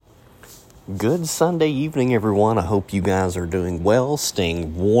Good Sunday evening, everyone. I hope you guys are doing well,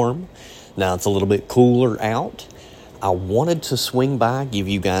 staying warm. Now it's a little bit cooler out. I wanted to swing by, give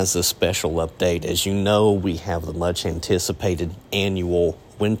you guys a special update. As you know, we have the much anticipated annual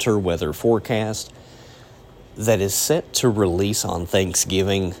winter weather forecast that is set to release on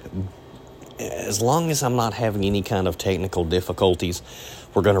Thanksgiving. As long as I'm not having any kind of technical difficulties,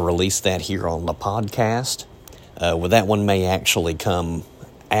 we're going to release that here on the podcast. That one may actually come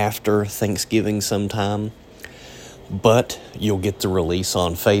after Thanksgiving sometime, but you'll get the release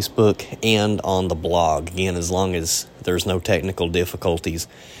on Facebook and on the blog. Again, as long as there's no technical difficulties,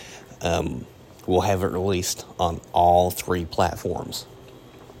 we'll have it released on all three platforms.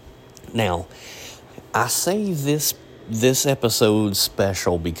 Now, I say this episode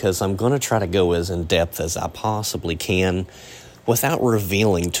special because I'm going to try to go as in-depth as I possibly can without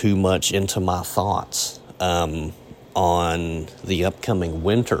revealing too much into my thoughts on the upcoming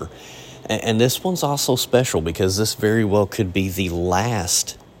winter. And this one's also special because this very well could be the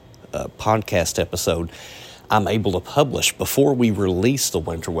last podcast episode I'm able to publish before we release the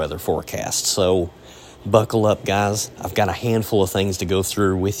winter weather forecast. So buckle up, guys. I've got a handful of things to go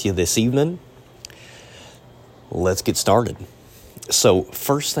through with you this evening. Let's get started. So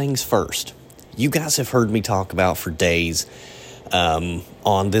first things first, you guys have heard me talk about for days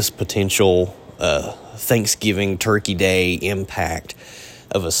on this potential Thanksgiving Turkey Day impact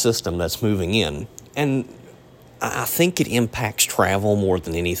of a system that's moving in. And I think it impacts travel more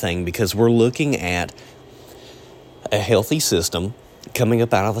than anything because we're looking at a healthy system coming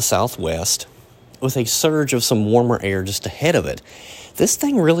up out of the southwest with a surge of some warmer air just ahead of it. This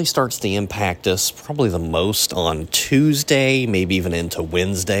thing really starts to impact us probably the most on Tuesday, maybe even into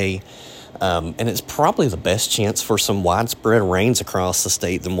Wednesday. And it's probably the best chance for some widespread rains across the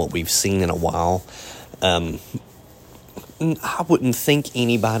state than what we've seen in a while. I wouldn't think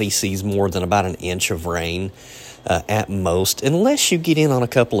anybody sees more than about an inch of rain at most, unless you get in on a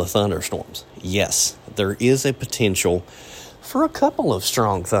couple of thunderstorms. Yes, there is a potential for a couple of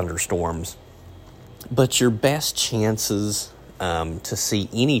strong thunderstorms, but your best chances to see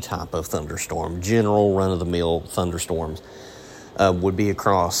any type of thunderstorm, general run-of-the-mill thunderstorms, would be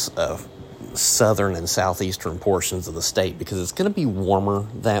across southern and southeastern portions of the state because it's going to be warmer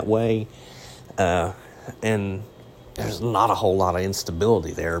that way, and there's not a whole lot of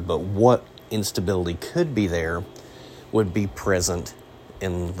instability there, but what instability could be there would be present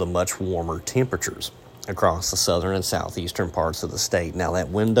in the much warmer temperatures across the southern and southeastern parts of the state. Now, that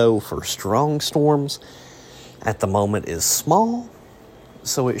window for strong storms at the moment is small,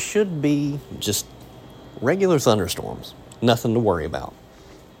 so it should be just regular thunderstorms, nothing to worry about.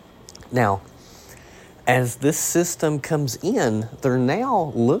 Now, as this system comes in, there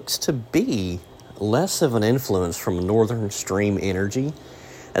now looks to be less of an influence from northern stream energy.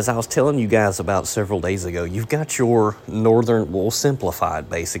 As I was telling you guys about several days ago, you've got your northern, well, simplified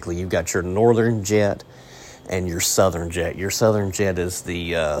basically, you've got your northern jet and your southern jet. Your southern jet is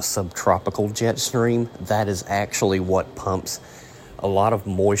the subtropical jet stream. That is actually what pumps a lot of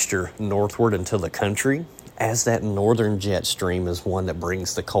moisture northward into the country, as that northern jet stream is one that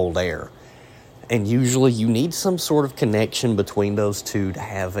brings the cold air. And usually you need some sort of connection between those two to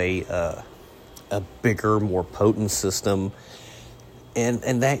have a bigger, more potent system.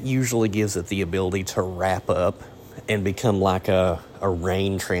 And that usually gives it the ability to wrap up and become like a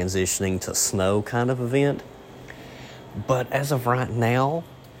rain transitioning to snow kind of event. But as of right now,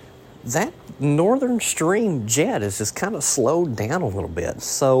 that northern stream jet is just kind of slowed down a little bit.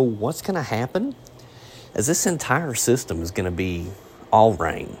 So what's going to happen is this entire system is going to be all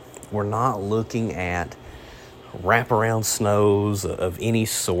rain. We're not looking at wraparound snows of any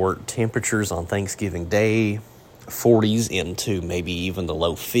sort. Temperatures on Thanksgiving Day, 40s into maybe even the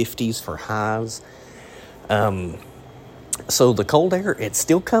low 50s for highs. So the cold air, it's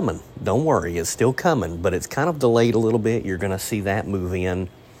still coming. Don't worry, it's still coming, but it's kind of delayed a little bit. You're going to see that move in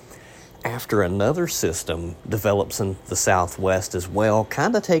after another system develops in the southwest as well.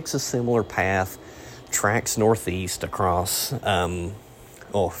 Kind of takes a similar path, tracks northeast across,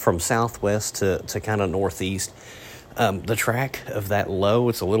 from southwest to kind of northeast. The track of that low,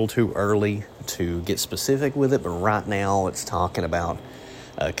 it's a little too early to get specific with it, but right now it's talking about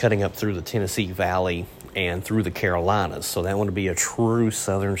cutting up through the Tennessee Valley and through the Carolinas. So that would be a true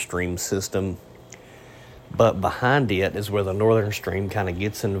southern stream system. But behind it is where the northern stream kind of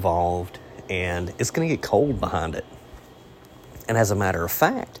gets involved, and it's going to get cold behind it. And as a matter of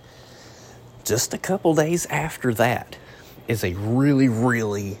fact, just a couple days after that is a really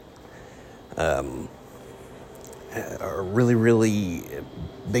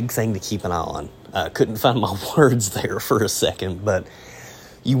big thing to keep an eye on. Couldn't find my words there for a second, but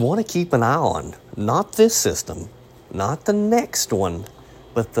you want to keep an eye on, not this system, not the next one,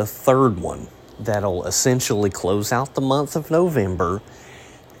 but the third one that'll essentially close out the month of November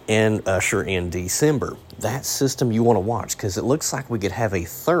and usher in December. That system you want to watch, because it looks like we could have a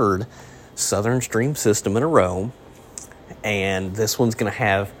third southern stream system in a row, and this one's going to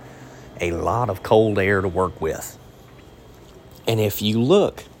have a lot of cold air to work with. And if you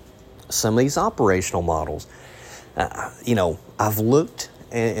look, some of these operational models, I've looked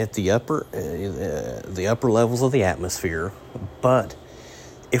at the upper levels of the atmosphere, but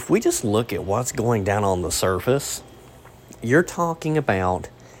if we just look at what's going down on the surface, you're talking about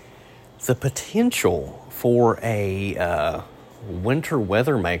the potential for a winter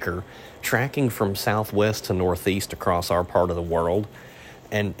weather maker tracking from southwest to northeast across our part of the world,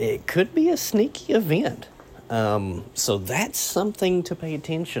 and it could be a sneaky event. So that's something to pay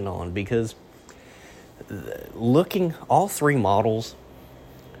attention on, because looking all three models,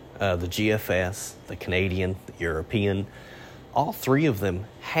 the GFS, the Canadian, the European, all three of them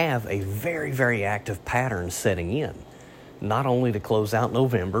have a very, very active pattern setting in, not only to close out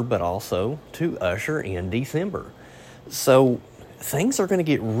November, but also to usher in December. So things are going to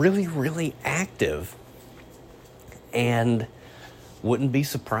get really, really active, and wouldn't be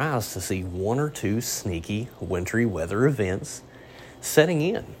surprised to see one or two sneaky wintry weather events setting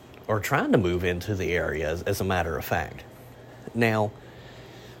in or trying to move into the area, as a matter of fact. Now,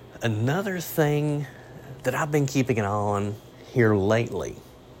 another thing that I've been keeping an eye on here lately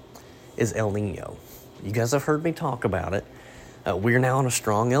is El Nino. You guys have heard me talk about it. We're now in a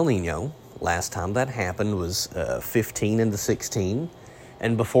strong El Nino. Last time that happened was 15 into 16,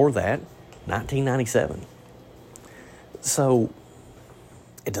 and before that, 1997. So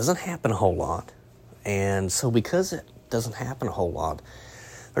it doesn't happen a whole lot, and so because it doesn't happen a whole lot,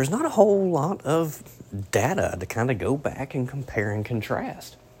 there's not a whole lot of data to kind of go back and compare and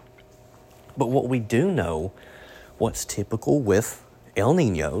contrast. But what we do know, what's typical with El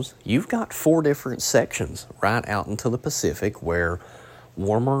Ninos, you've got 4 different sections right out into the Pacific where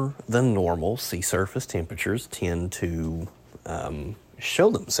warmer than normal sea surface temperatures tend to show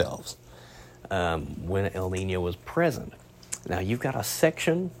themselves when El Nino is present. Now, you've got a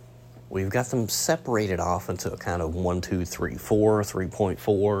section, we've got them separated off into a kind of 1, 2, 3, 4,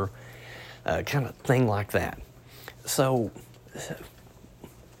 3.4, kind of thing like that. So,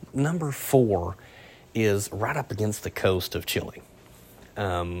 number 4 is right up against the coast of Chile.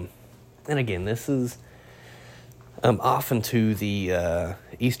 And again, this is off into the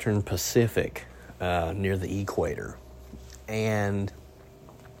eastern Pacific near the equator. And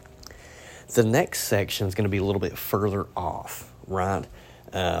the next section is going to be a little bit further off, right?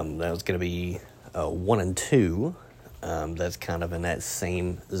 That's going to be 1 and 2. That's kind of in that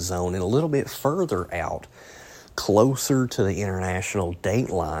same zone. And a little bit further out, closer to the international date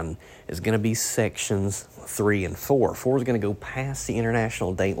line, is going to be sections 3 and 4. 4 is going to go past the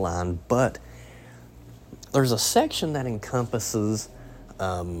international date line, but there's a section that encompasses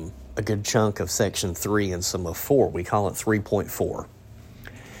a good chunk of section 3 and some of 4. We call it 3.4.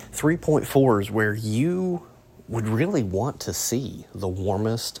 3.4 is where you would really want to see the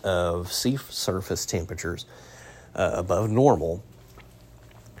warmest of sea surface temperatures above normal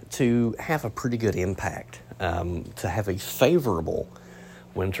to have a pretty good impact, to have a favorable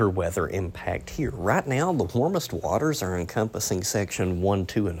winter weather impact here. Right now, the warmest waters are encompassing section 1,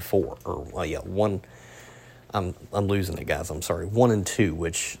 2, and 4. I'm losing it, guys. I'm sorry. 1 and 2,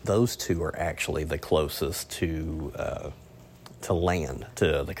 which those two are actually the closest to land,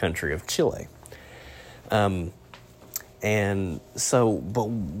 to the country of Chile. And so, but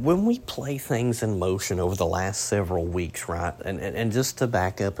when we play things in motion over the last several weeks, right, and just to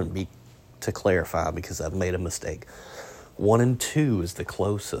back up and to clarify, because I've made a mistake, 1 and 2 is the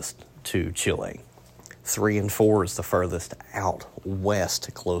closest to Chile. 3 and 4 is the furthest out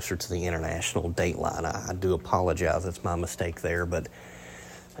west, closer to the international date line. I do apologize, it's my mistake there, but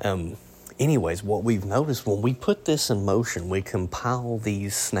anyways, what we've noticed when we put this in motion, we compile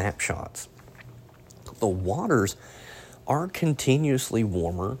these snapshots. The waters are continuously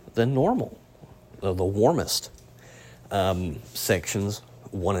warmer than normal. The warmest sections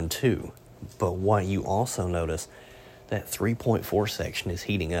 1 and 2. But what you also notice, that 3.4 section is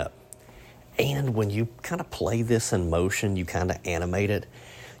heating up. And when you kind of play this in motion, you kind of animate it,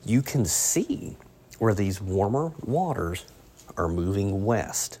 you can see where these warmer waters are moving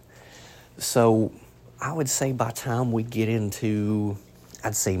west. So I would say by the time we get into,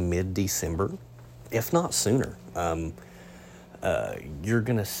 I'd say mid-December, if not sooner, you're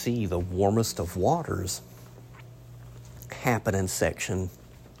going to see the warmest of waters happen in section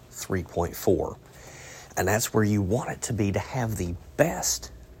 3.4. And that's where you want it to be, to have the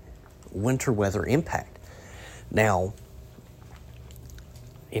best winter weather impact. Now,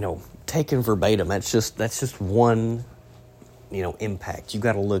 taken verbatim, that's just one, impact. You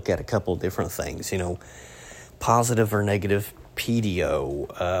got to look at a couple of different things, positive or negative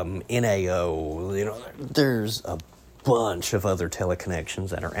PDO, NAO, there's a bunch of other teleconnections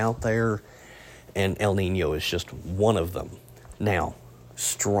that are out there, and El Nino is just one of them. Now,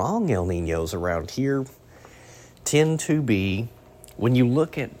 strong El Ninos around here tend to be, when you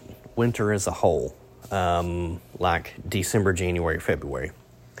look at winter as a whole, like December, January, February,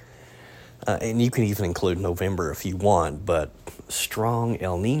 and you can even include November if you want, but strong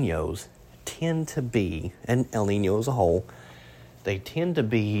El Ninos tend to be, and El Nino as a whole, they tend to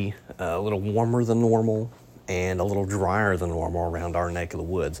be a little warmer than normal and a little drier than normal around our neck of the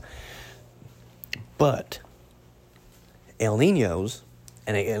woods. But El Ninos,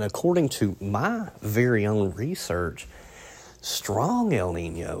 and according to my very own research, strong El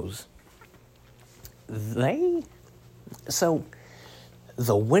Ninos, so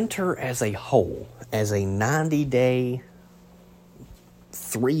the winter as a whole, as a 90-day,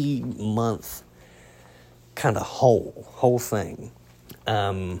 3-month kind of whole thing,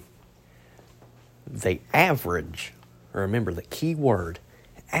 they average, remember the key word,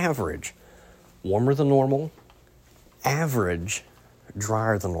 average, warmer than normal, average,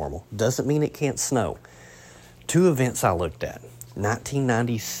 drier than normal. Doesn't mean it can't snow. 2 events I looked at.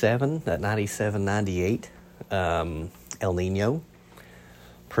 1997, that 97-98, El Nino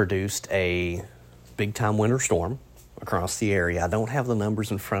produced a big-time winter storm across the area. I don't have the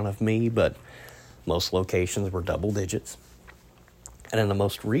numbers in front of me, but most locations were double digits. And in the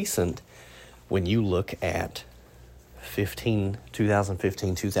most recent, when you look at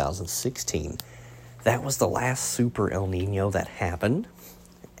 2015, 2016, that was the last super El Nino that happened,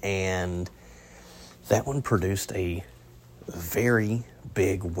 and that one produced a very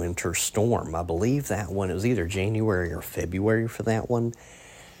big winter storm. I believe that one, it was either January or February for that one,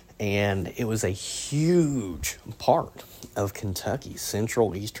 and it was a huge part of Kentucky,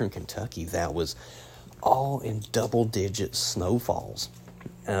 central eastern Kentucky, that was all in double-digit snowfalls.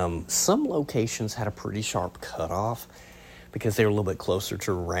 Some locations had a pretty sharp cutoff because they were a little bit closer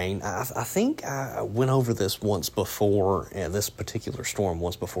to rain. I think I went over this once before, this particular storm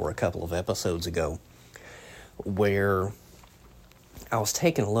once before a couple of episodes ago, where I was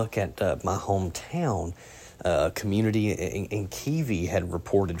taking a look at my hometown. Community in Keevee had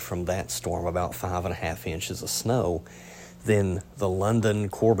reported from that storm about 5.5 inches of snow. Then the London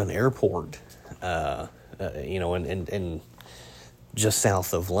Corbin Airport, and just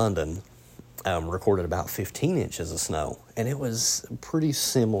south of London, recorded about 15 inches of snow. And it was pretty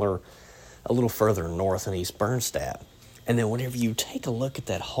similar a little further north in East Bernstadt. And then whenever you take a look at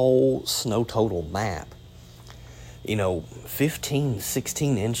that whole snow total map, 15,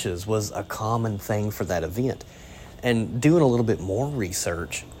 16 inches was a common thing for that event. And doing a little bit more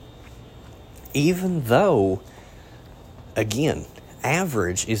research, even though, again,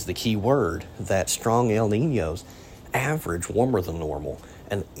 average is the key word, that strong El Ninos average warmer than normal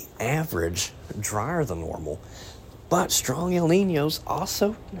and average drier than normal. But strong El Ninos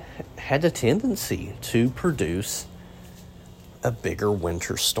also had a tendency to produce a bigger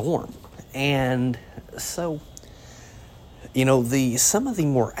winter storm. And so, some of the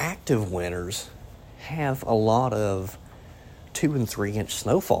more active winters have a lot of 2 and 3 inch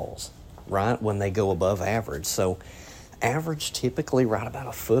snowfalls, right, when they go above average. So average typically right about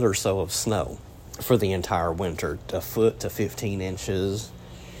a foot or so of snow for the entire winter. A foot to 15 inches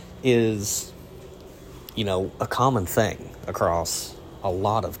is, a common thing across a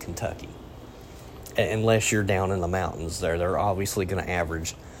lot of Kentucky. Unless you're down in the mountains, they're obviously going to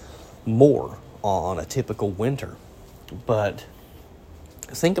average more on a typical winter. But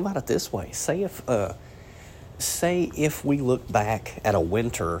think about it this way. Say if we look back at a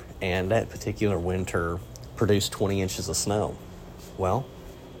winter and that particular winter produced 20 inches of snow. Well,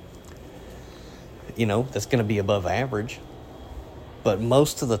 that's going to be above average. But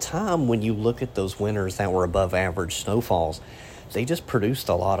most of the time when you look at those winters that were above average snowfalls, they just produced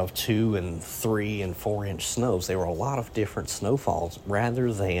a lot of 2 and 3 and 4 inch snows. They were a lot of different snowfalls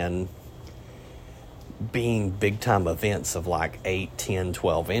rather than being big-time events of like 8, 10,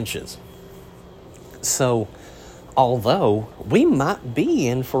 12 inches. So, although we might be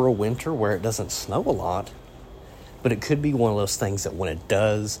in for a winter where it doesn't snow a lot, but it could be one of those things that when it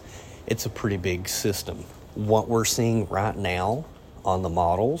does, it's a pretty big system. What we're seeing right now on the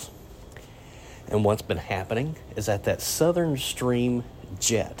models and what's been happening is that southern stream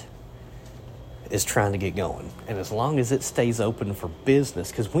jet is trying to get going. And as long as it stays open for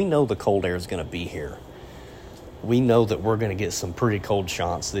business, because we know the cold air is going to be here, we know that we're going to get some pretty cold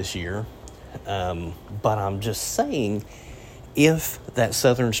shots this year. But I'm just saying, if that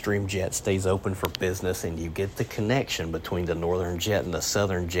southern stream jet stays open for business and you get the connection between the northern jet and the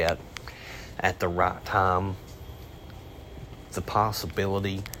southern jet at the right time, the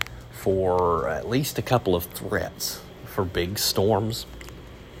possibility for at least a couple of threats for big storms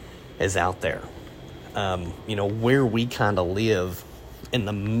is out there. Where we kind of live in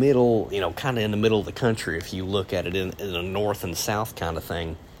the middle, kind of in the middle of the country, if you look at it in a north and south kind of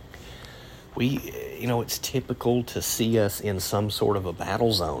thing, it's typical to see us in some sort of a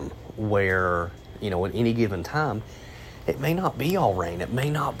battle zone where, at any given time, it may not be all rain, it may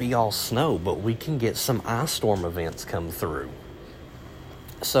not be all snow, but we can get some ice storm events come through.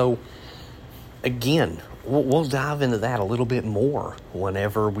 So, again, we'll dive into that a little bit more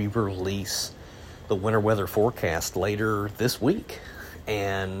whenever we release the winter weather forecast later this week.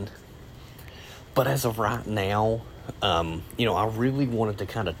 But as of right now, I really wanted to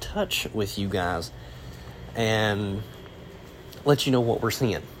kind of touch with you guys and let you know what we're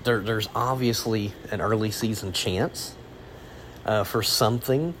seeing. There's obviously an early season chance for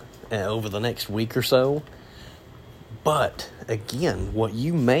something over the next week or so. But, again, what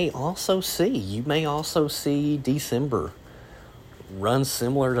you may also see December run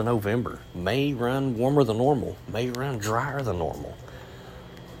similar to November, may run warmer than normal, may run drier than normal.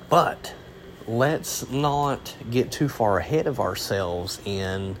 But let's not get too far ahead of ourselves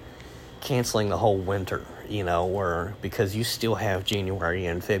in canceling the whole winter, because you still have January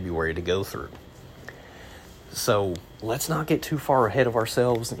and February to go through. So let's not get too far ahead of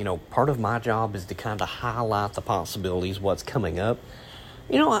ourselves. Part of my job is to kind of highlight the possibilities, what's coming up.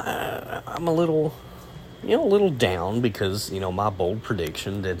 I'm a little down because, my bold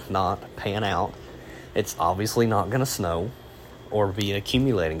prediction did not pan out. It's obviously not going to snow or be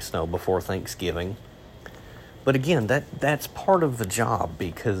accumulating snow before Thanksgiving. But again, that's part of the job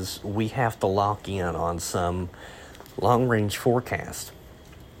because we have to lock in on some long-range forecast.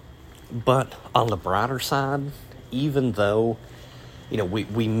 But on the brighter side, even though,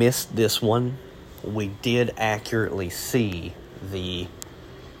 we missed this one, we did accurately see the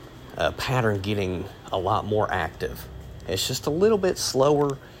pattern getting a lot more active. It's just a little bit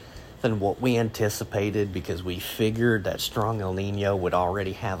slower than what we anticipated because we figured that strong El Nino would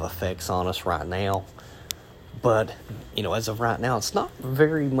already have effects on us right now. But, as of right now, it's not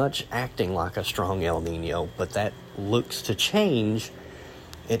very much acting like a strong El Nino, but that looks to change.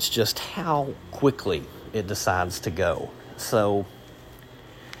 It's just how quickly it decides to go. So,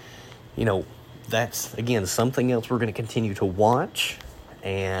 that's, again, something else we're going to continue to watch,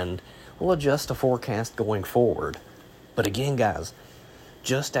 and we'll adjust the forecast going forward. But again, guys,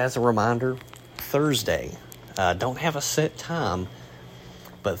 just as a reminder, Thursday, don't have a set time,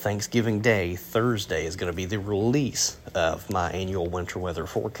 but Thanksgiving Day, Thursday, is going to be the release of my annual winter weather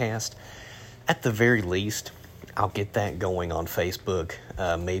forecast. At the very least, I'll get that going on Facebook,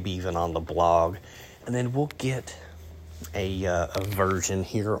 maybe even on the blog, and then we'll get a version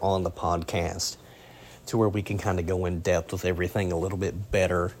here on the podcast to where we can kind of go in depth with everything a little bit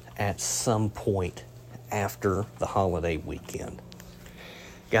better at some point after the holiday weekend.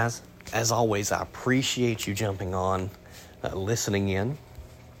 Guys, as always, I appreciate you jumping on, listening in.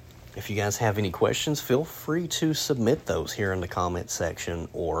 If you guys have any questions, feel free to submit those here in the comment section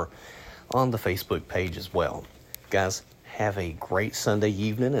or on the Facebook page as well. Guys, have a great Sunday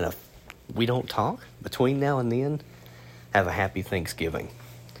evening, and if we don't talk between now and then, have a happy Thanksgiving.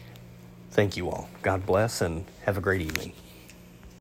 Thank you all. God bless, and have a great evening.